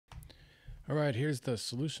All right, here's the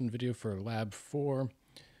solution video for lab 4.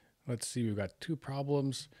 Let's see, we've got two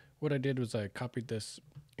problems. What I did was I copied this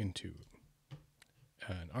into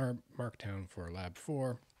an R markdown for lab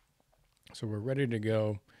 4. So we're ready to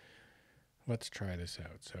go. Let's try this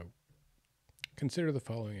out. So consider the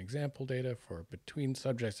following example data for between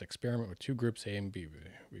subjects experiment with two groups A and B.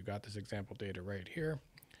 We've got this example data right here.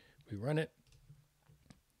 We run it.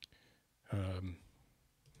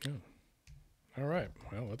 All right,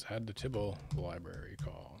 well, let's add the Tibble library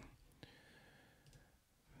call.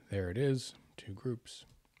 There it is, two groups.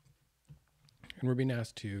 And we're being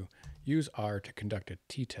asked to use R to conduct a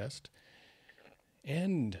t-test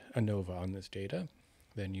and ANOVA on this data,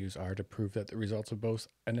 then use R to prove that the results of both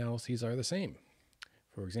analyses are the same.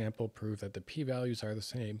 For example, prove that the p-values are the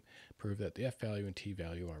same, prove that the f-value and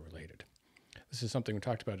t-value are related. This is something we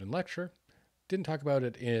talked about in lecture. Didn't talk about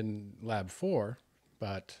it in lab 4,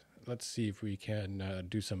 but let's see if we can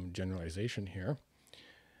do some generalization here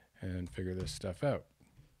and figure this stuff out.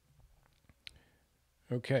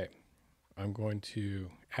 Okay, I'm going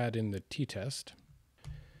to add in the t-test.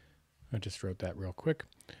 I just wrote that real quick.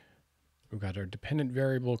 We've got our dependent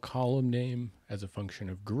variable column name as a function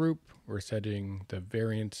of group. We're setting the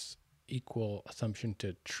variance equal assumption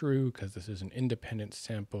to true because this is an independent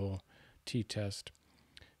sample t-test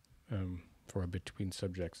for a between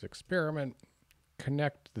subjects experiment.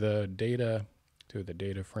 Connect the data to the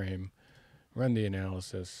data frame, run the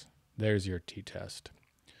analysis. There's your t-test.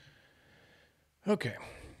 Okay,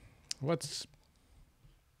 let's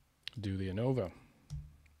do the ANOVA.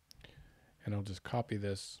 And I'll just copy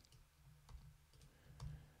this,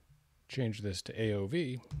 change this to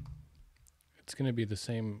AOV. It's going to be the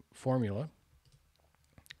same formula.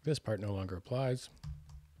 This part no longer applies.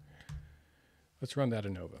 Let's run that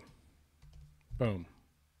ANOVA. Boom.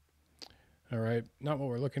 All right, not what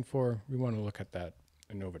we're looking for. We want to look at that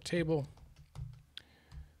ANOVA table.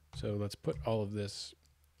 So let's put all of this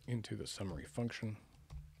into the summary function.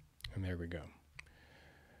 And there we go.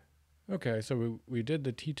 Okay, so we did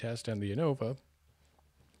the t-test and the ANOVA.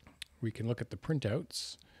 We can look at the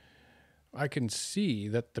printouts. I can see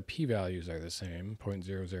that the p-values are the same.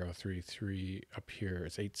 0.0033 up here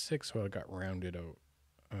is 86, so I got rounded out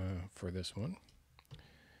for this one.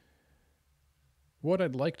 What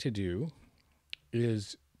I'd like to do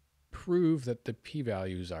is prove that the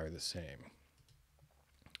p-values are the same.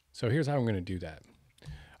 So here's how I'm going to do that.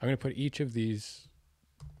 I'm going to put each of these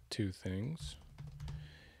two things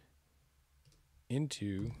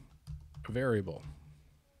into a variable.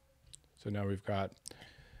 So now we've got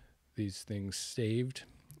these things saved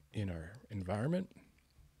in our environment.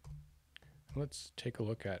 Let's take a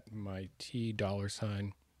look at my $t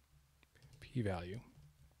p-value.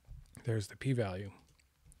 There's the p-value.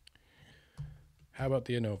 How about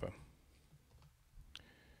the ANOVA?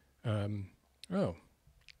 Oh,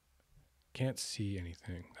 can't see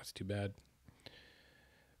anything. That's too bad.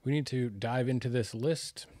 We need to dive into this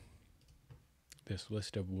list. This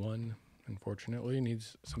list of 1, unfortunately,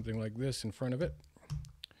 needs something like this in front of it.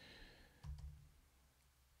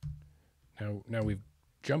 Now we've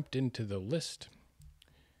jumped into the list,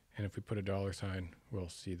 and if we put a $, we'll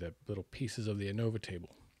see the little pieces of the ANOVA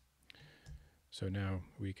table. So now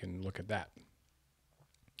we can look at that.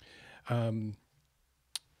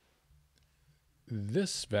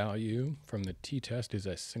 This value from the t-test is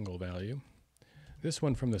a single value. This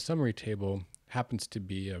one from the summary table happens to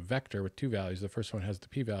be a vector with two values. The first one has the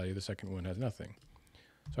p-value, the second one has nothing.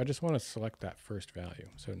 So I just want to select that first value.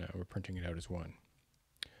 So now we're printing it out as 1.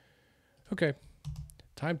 Okay,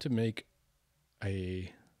 time to make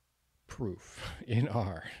a proof in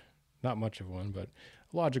R. Not much of one, but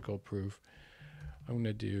a logical proof. I'm going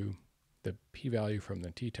to do the p-value from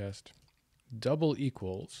the t-test double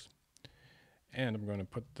equals, and I'm going to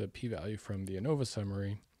put the p-value from the ANOVA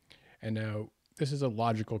summary. And now this is a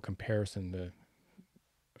logical comparison.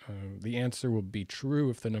 The answer will be true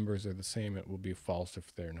if the numbers are the same. It will be false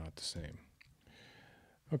if they're not the same.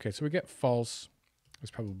 Okay, so we get false.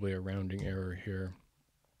 There's probably a rounding error here.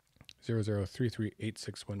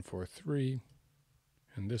 0.033866143.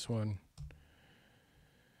 And this one,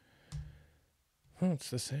 oh, it's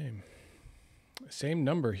the same. Same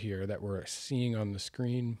number here that we're seeing on the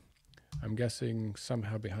screen. I'm guessing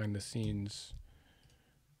somehow behind the scenes,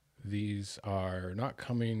 these are not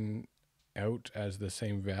coming out as the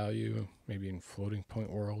same value, maybe in floating point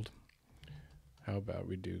world. How about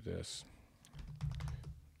we do this?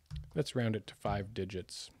 Let's round it to 5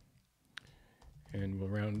 digits. And we'll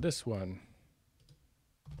round this one.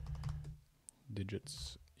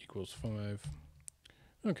 Digits equals 5.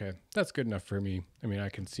 Okay, that's good enough for me. I mean, I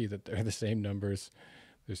can see that they're the same numbers.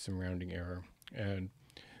 There's some rounding error. And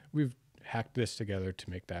we've hacked this together to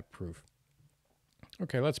make that proof.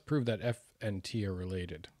 Okay, let's prove that f and t are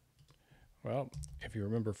related. Well, if you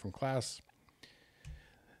remember from class,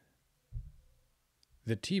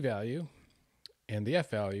 the t value and the f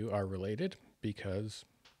value are related because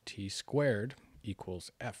t squared equals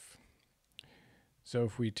f. So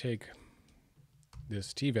if we take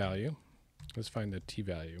this t value, let's find the t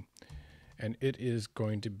value, and it is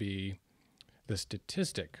going to be the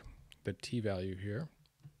statistic, the t value here.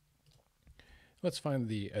 Let's find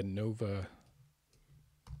the ANOVA,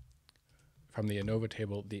 from the ANOVA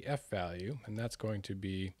table, the f value, and that's going to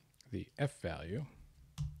be the f value.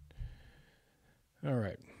 All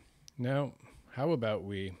right, now how about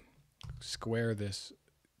we square this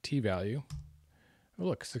t value? Oh,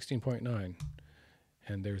 look, 16.9,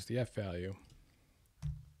 and there's the f value.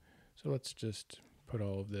 So let's just put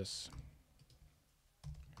all of this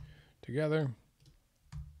together.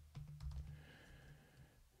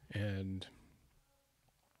 And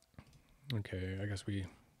okay,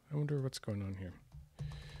 I wonder what's going on here.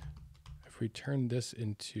 If we turn this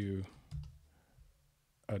into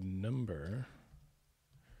a number,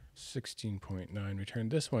 16.9, we turn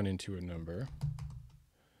this one into a number.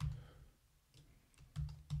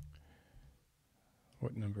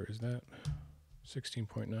 What number is that?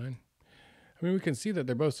 16.9. I mean, we can see that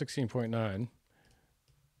they're both 16.9.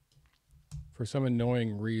 For some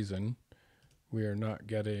annoying reason, we are not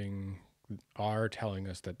getting R telling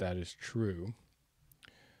us that that is true.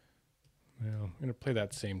 Well, I'm going to play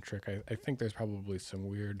that same trick. I think there's probably some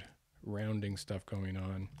weird rounding stuff going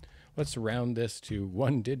on. Let's round this to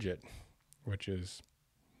 1 digit, which is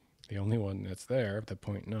the only one that's there, the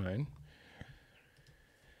 0.9.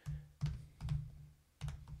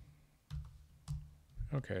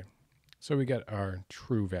 Okay, so we get our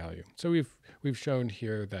true value. So we've shown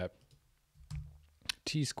here that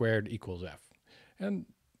t squared equals f. And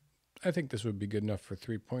I think this would be good enough for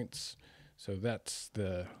 3 points. So that's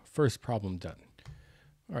the first problem done.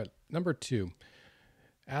 All right, number 2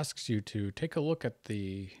 asks you to take a look at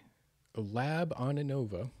the lab on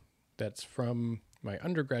ANOVA that's from my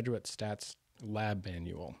undergraduate stats lab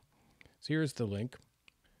manual. So here's the link.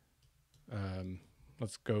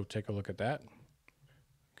 Let's go take a look at that.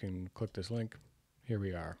 You can click this link. Here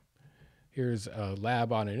we are. Here's a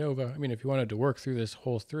lab on ANOVA. I mean, if you wanted to work through this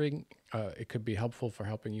whole thing, it could be helpful for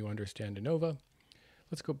helping you understand ANOVA.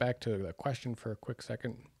 Let's go back to the question for a quick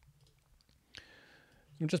second.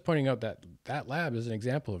 I'm just pointing out that that lab is an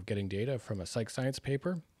example of getting data from a psych science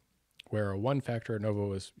paper where a one-factor ANOVA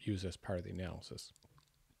was used as part of the analysis.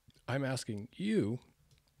 I'm asking you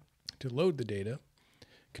to load the data,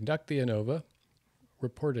 conduct the ANOVA,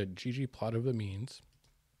 report a ggplot of the means,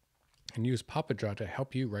 and use Papadraw to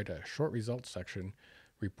help you write a short results section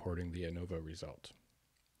reporting the ANOVA result.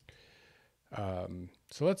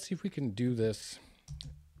 So let's see if we can do this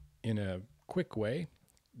in a quick way.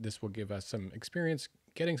 This will give us some experience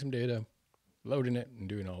getting some data, loading it, and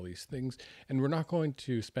doing all these things. And we're not going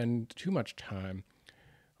to spend too much time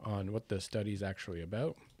on what the study is actually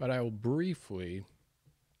about, but I will briefly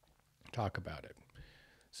talk about it.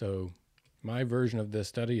 So my version of this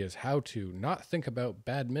study is how to not think about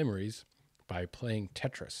bad memories by playing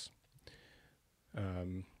Tetris.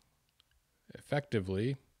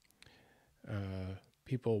 Effectively,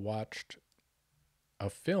 people watched a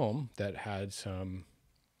film that had some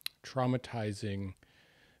traumatizing,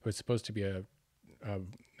 it was supposed to be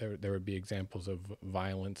there would be examples of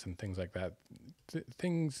violence and things like that,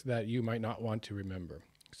 things that you might not want to remember.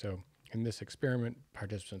 So in this experiment,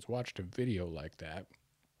 participants watched a video like that.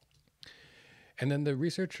 And then the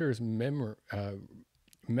researchers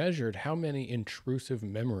measured how many intrusive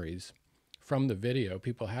memories from the video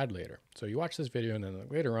people had later. So you watch this video and then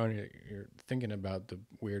later on you're thinking about the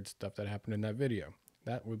weird stuff that happened in that video.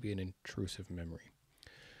 That would be an intrusive memory.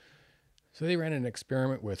 So they ran an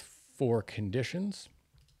experiment with 4 conditions.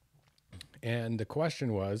 And the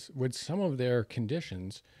question was, would some of their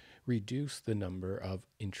conditions reduce the number of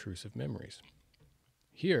intrusive memories?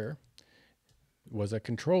 Here was a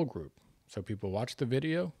control group. So people watched the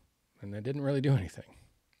video and they didn't really do anything.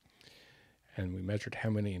 And we measured how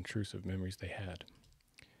many intrusive memories they had.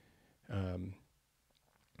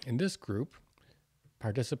 In this group,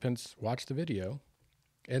 participants watched the video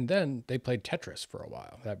and then they played Tetris for a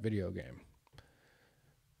while, that video game.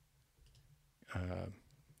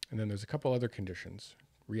 And then there's a couple other conditions.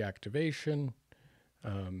 Reactivation.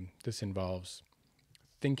 This involves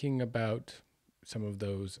thinking about some of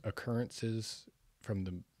those occurrences from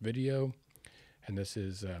the video. And this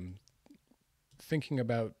is thinking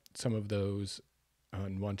about some of those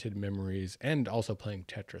unwanted memories and also playing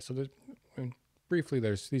Tetris. So briefly,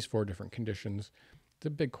 there's these 4 different conditions. the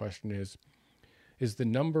big question is the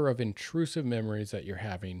number of intrusive memories that you're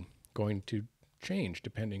having going to change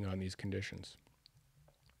depending on these conditions?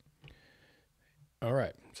 All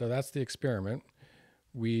right, so that's the experiment.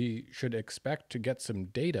 We should expect to get some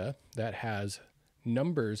data that has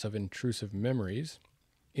numbers of intrusive memories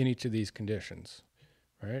in each of these conditions,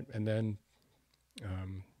 right? And then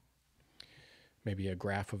maybe a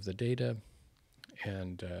graph of the data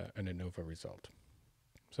and an ANOVA result.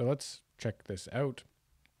 So let's check this out.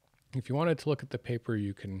 If you wanted to look at the paper,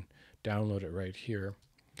 you can download it right here.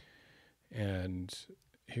 And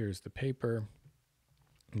here's the paper.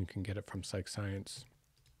 You can get it from Psych Science.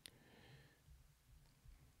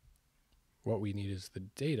 What we need is the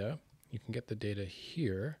data. You can get the data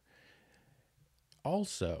here.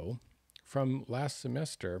 Also, from last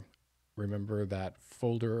semester, remember that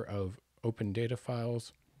folder of open data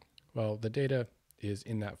files? Well, the data is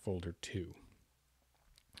in that folder too.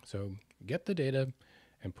 So get the data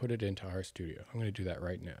and put it into RStudio. I'm going to do that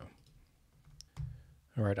right now.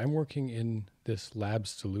 All right, I'm working in this Lab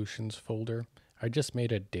Solutions folder. I just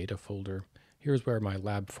made a data folder. Here's where my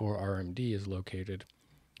Lab 4 RMD is located.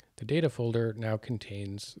 The data folder now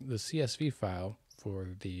contains the CSV file for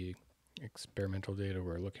the experimental data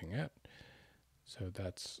we're looking at. So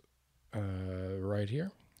that's right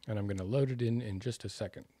here. And I'm going to load it in just a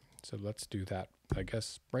second. So let's do that, I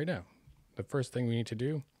guess, right now. The first thing we need to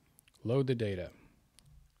do, load the data.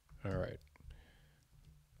 All right.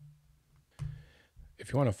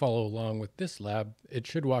 If you want to follow along with this lab, it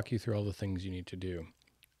should walk you through all the things you need to do.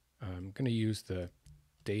 I'm going to use the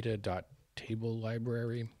data.table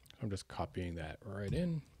library. I'm just copying that right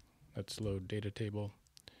in. Let's load data table.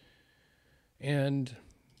 And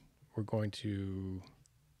we're going to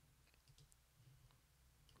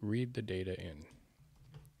read the data in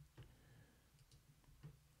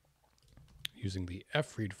using the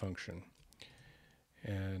fread function.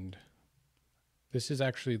 And this is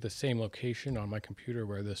actually the same location on my computer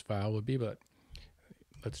where this file would be, but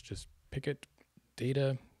let's just pick it,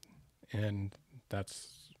 data, and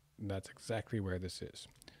that's exactly where this is.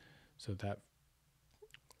 So that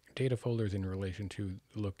data folder is in relation to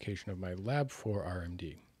the location of my Lab 4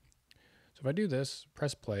 RMD. So if I do this,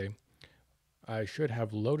 press play, I should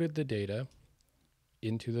have loaded the data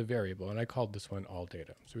into the variable, and I called this one all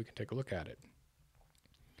data. So we can take a look at it.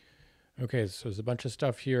 Okay, so there's a bunch of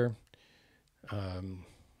stuff here,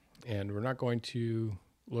 and we're not going to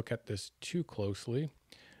look at this too closely.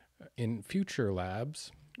 In future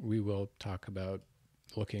labs, we will talk about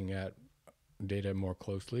looking at data more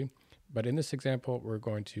closely. But in this example, we're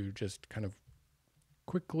going to just kind of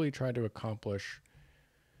quickly try to accomplish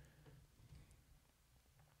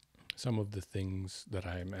some of the things that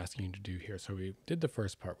I'm asking you to do here. So we did the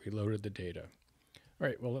first part, we loaded the data. All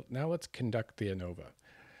right, well, now let's conduct the ANOVA.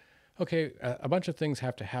 Okay, a bunch of things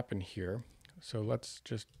have to happen here. So let's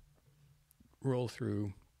just roll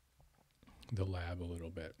through the lab a little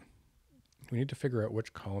bit. We need to figure out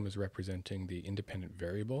which column is representing the independent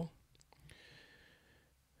variable.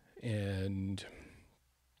 And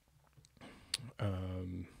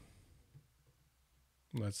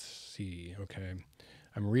let's see, okay.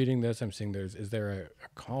 I'm reading this, I'm seeing is there a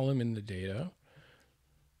column in the data?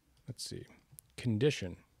 Let's see,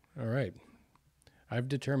 condition, all right. I've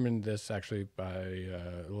determined this actually by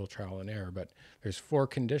a little trial and error, but there's 4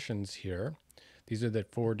 conditions here. These are the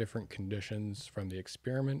 4 different conditions from the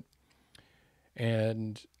experiment.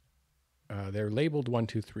 And they're labeled 1,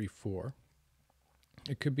 2, 3, 4.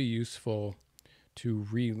 It could be useful to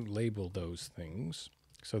relabel those things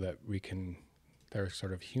so that they're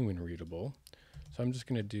sort of human readable. So I'm just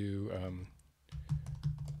going to do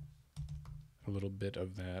a little bit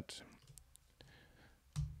of that.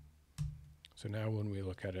 So now when we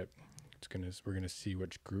look at it, we're going to see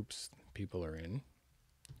which groups people are in.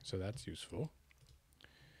 So that's useful.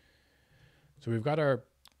 So we've got our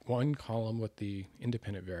one column with the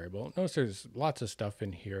independent variable. Notice there's lots of stuff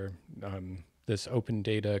in here. This open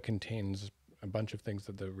data contains a bunch of things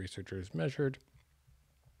that the researchers measured.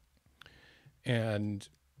 And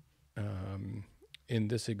in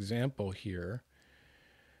this example here,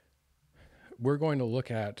 we're going to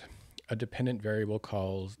look at a dependent variable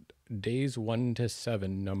called days 1 to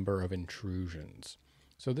 7 number of intrusions.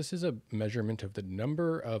 So this is a measurement of the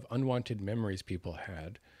number of unwanted memories people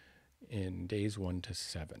had in days 1 to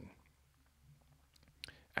 7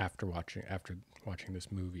 after watching this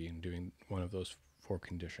movie and doing one of those 4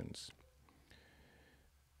 conditions.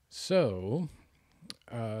 So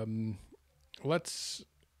let's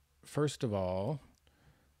first of all,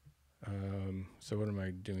 so what am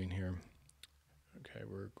I doing here? Okay,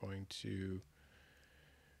 we're going to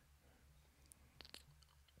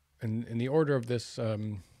in the order of this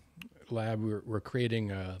lab, we're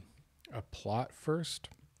creating a plot first.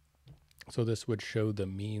 So this would show the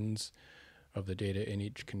means of the data in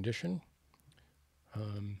each condition.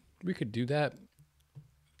 We could do that.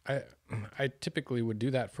 I typically would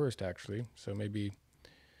do that first, actually. So maybe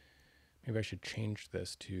I should change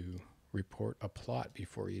this to report a plot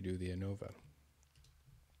before you do the ANOVA.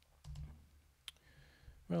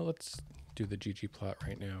 Well, let's do the ggplot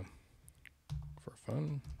right now for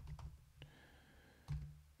fun.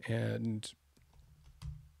 And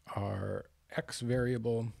our x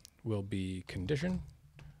variable will be condition.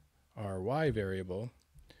 Our y variable,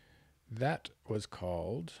 that was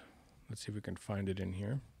called, let's see if we can find it in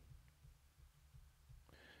here,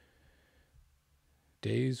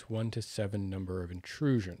 days 1 to 7 number of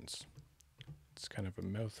intrusions. It's kind of a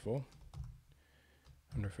mouthful.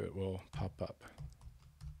 I wonder if it will pop up.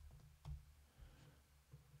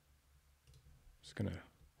 Just gonna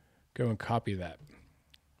go and copy that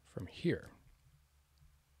from here.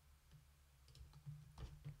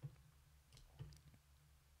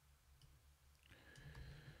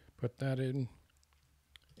 Put that in,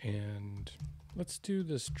 and let's do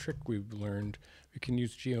this trick we've learned. We can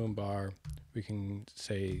use geobar. We can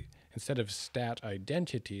say, instead of stat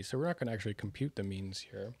identity, so we're not going to actually compute the means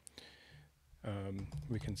here.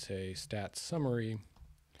 We can say stat summary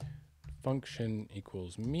function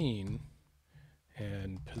equals mean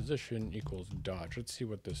and position equals dodge. Let's see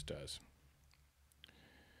what this does.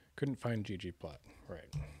 Couldn't find ggplot.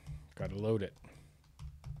 Right. Got to load it.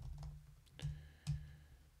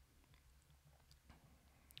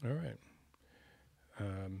 All right.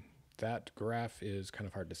 That graph is kind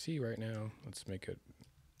of hard to see right now. Let's make it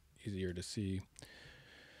easier to see.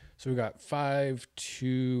 So we got 5,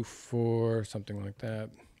 2, 4, something like that.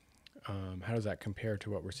 How does that compare to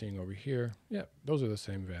what we're seeing over here? Yeah, those are the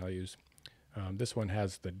same values. This one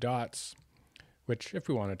has the dots, which if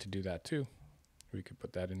we wanted to do that too, we could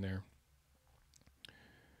put that in there.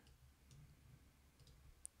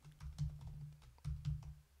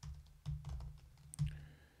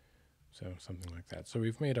 So something like that. So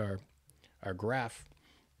we've made our graph.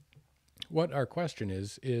 What our question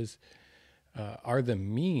is are the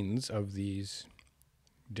means of these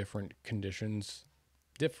different conditions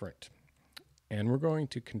different? And we're going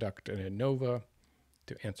to conduct an ANOVA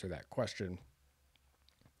to answer that question.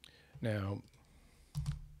 Now,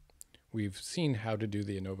 we've seen how to do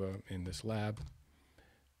the ANOVA in this lab.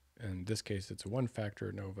 In this case, it's a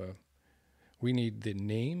one-factor ANOVA. We need the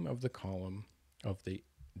name of the column of the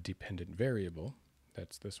dependent variable.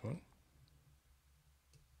 That's this one.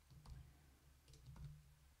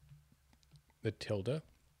 The tilde,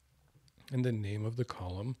 and the name of the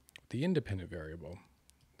column, the independent variable.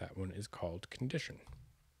 That one is called condition.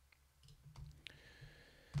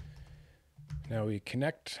 Now we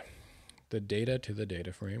connect the data to the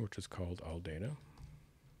data frame, which is called all data.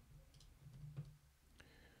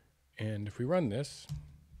 And if we run this,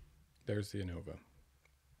 there's the ANOVA.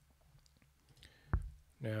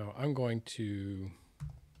 Now I'm going to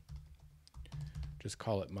just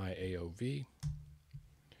call it my AOV.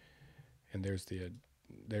 And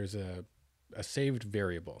there's a saved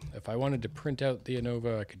variable. If I wanted to print out the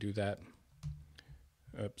ANOVA, I could do that.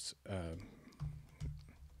 Oops.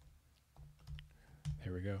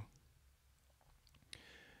 There we go.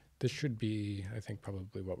 This should be, I think,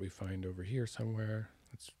 probably what we find over here somewhere.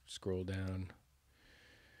 Let's scroll down.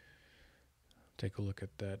 Take a look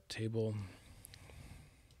at that table.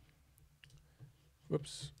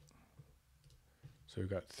 Whoops. So we've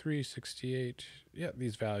got 368. Yeah,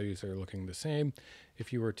 these values are looking the same.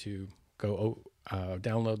 If you were to go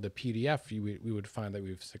download the PDF, we would find that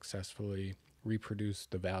we've successfully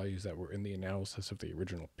reproduced the values that were in the analysis of the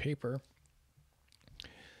original paper.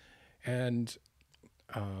 And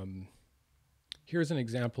here's an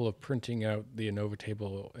example of printing out the ANOVA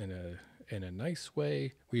table in a nice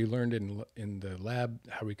way. We learned in the lab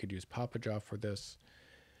how we could use Papajaw for this.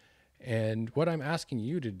 And what I'm asking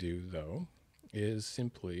you to do, though, is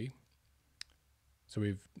simply, so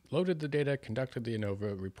we've loaded the data, conducted the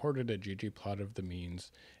ANOVA, reported a ggplot of the means,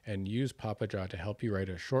 and used Papajaw to help you write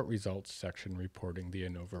a short results section reporting the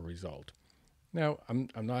ANOVA result. Now, I'm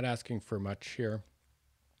not asking for much here.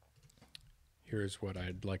 Here's what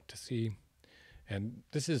I'd like to see. And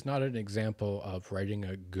this is not an example of writing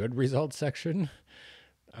a good results section.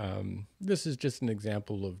 This is just an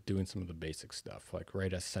example of doing some of the basic stuff, like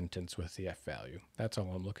write a sentence with the F value. That's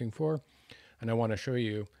all I'm looking for. And I want to show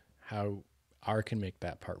you how R can make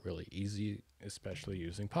that part really easy, especially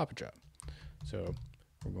using Papajaw. So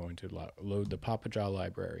we're going to load the Papajaw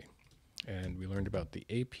library. And we learned about the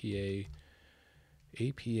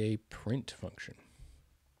APA print function.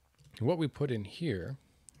 And what we put in here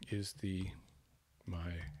is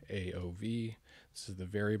my AOV. This is the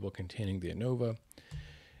variable containing the ANOVA.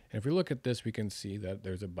 And if we look at this, we can see that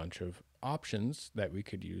there's a bunch of options that we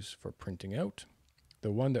could use for printing out. The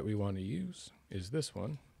one that we want to use is this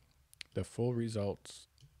one, the full results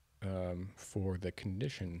for the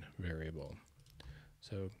condition variable.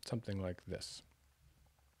 So something like this.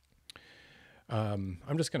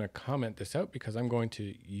 I'm just going to comment this out because I'm going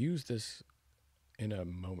to use this in a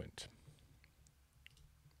moment.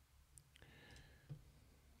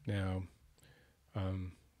 Now,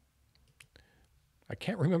 I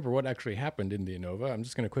can't remember what actually happened in the ANOVA. I'm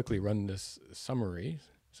just going to quickly run this summary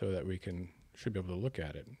so that we should be able to look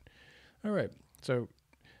at it. All right, so,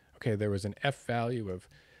 okay, there was an F value of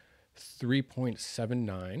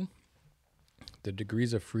 3.79. The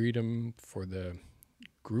degrees of freedom for the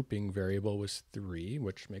grouping variable was 3,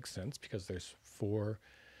 which makes sense because there's 4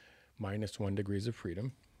 minus 1 degrees of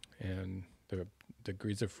freedom. And the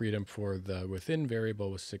degrees of freedom for the within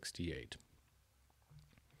variable was 68.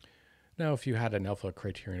 Now, if you had an alpha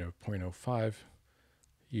criterion of 0.05,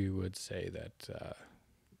 you would say that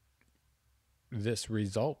this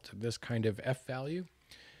result, this kind of F value,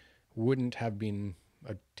 wouldn't have been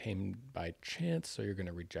attained by chance, so you're going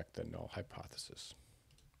to reject the null hypothesis.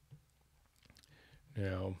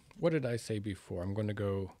 Now, what did I say before? I'm going to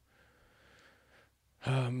go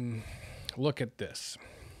look at this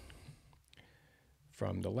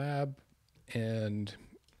from the lab, and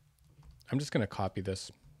I'm just going to copy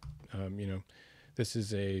this. This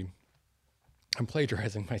is I'm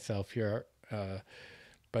plagiarizing myself here,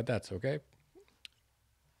 but that's okay.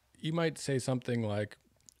 You might say something like,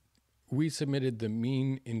 we submitted the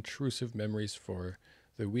mean intrusive memories for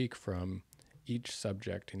the week from each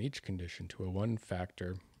subject in each condition to a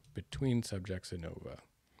one-factor between subjects ANOVA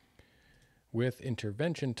with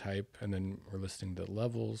intervention type, and then we're listing the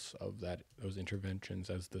levels of those interventions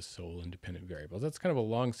as the sole independent variables. That's kind of a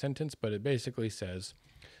long sentence, but it basically says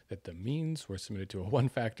that the means were submitted to a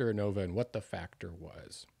one-factor ANOVA and what the factor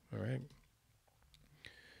was. All right.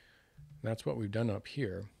 That's what we've done up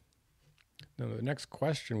here. Now, the next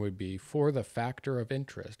question would be, for the factor of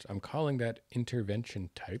interest, I'm calling that intervention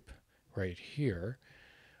type right here.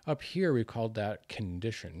 Up here, we called that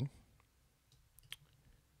condition.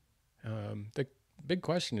 The big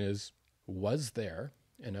question is, was there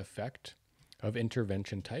an effect of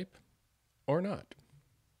intervention type or not?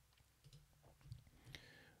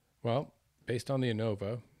 Well, based on the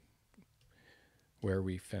ANOVA, where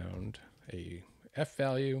we found a F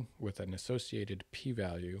value with an associated P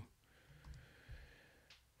value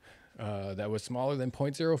that was smaller than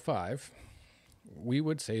 0.05, we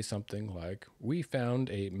would say something like, we found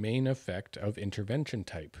a main effect of intervention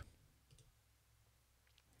type.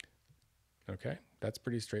 Okay, that's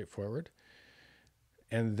pretty straightforward.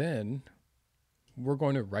 And then we're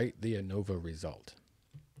going to write the ANOVA result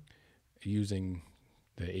using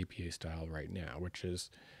the APA style right now, which is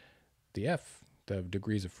the F, the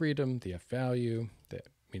degrees of freedom, the F value, the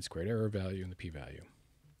mean squared error value, and the P value.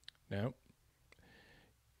 Now,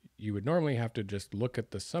 you would normally have to just look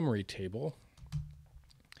at the summary table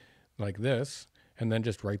like this, and then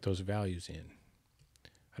just write those values in.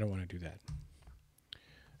 I don't want to do that.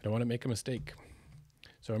 I don't want to make a mistake.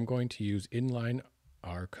 So I'm going to use inline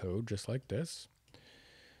R code just like this.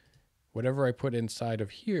 Whatever I put inside of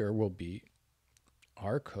here will be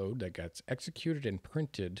R code that gets executed and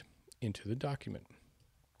printed into the document.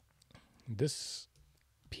 This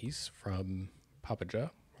piece from Papaja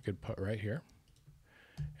we could put right here.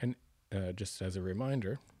 And just as a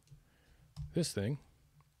reminder, this thing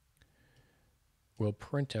will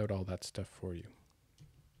print out all that stuff for you.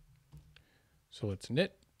 So let's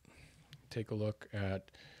knit, take a look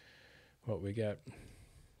at what we get.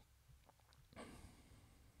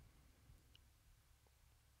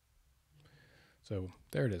 So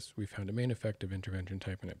there it is. We found a main effect of intervention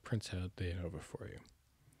type, and it prints out the ANOVA for you.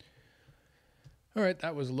 All right,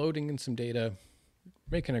 that was loading in some data,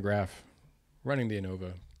 making a graph, running the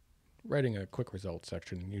ANOVA, writing a quick results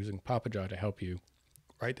section, using Papaja to help you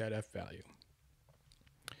write that F value.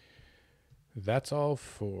 That's all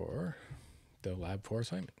for the Lab 4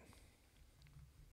 assignment.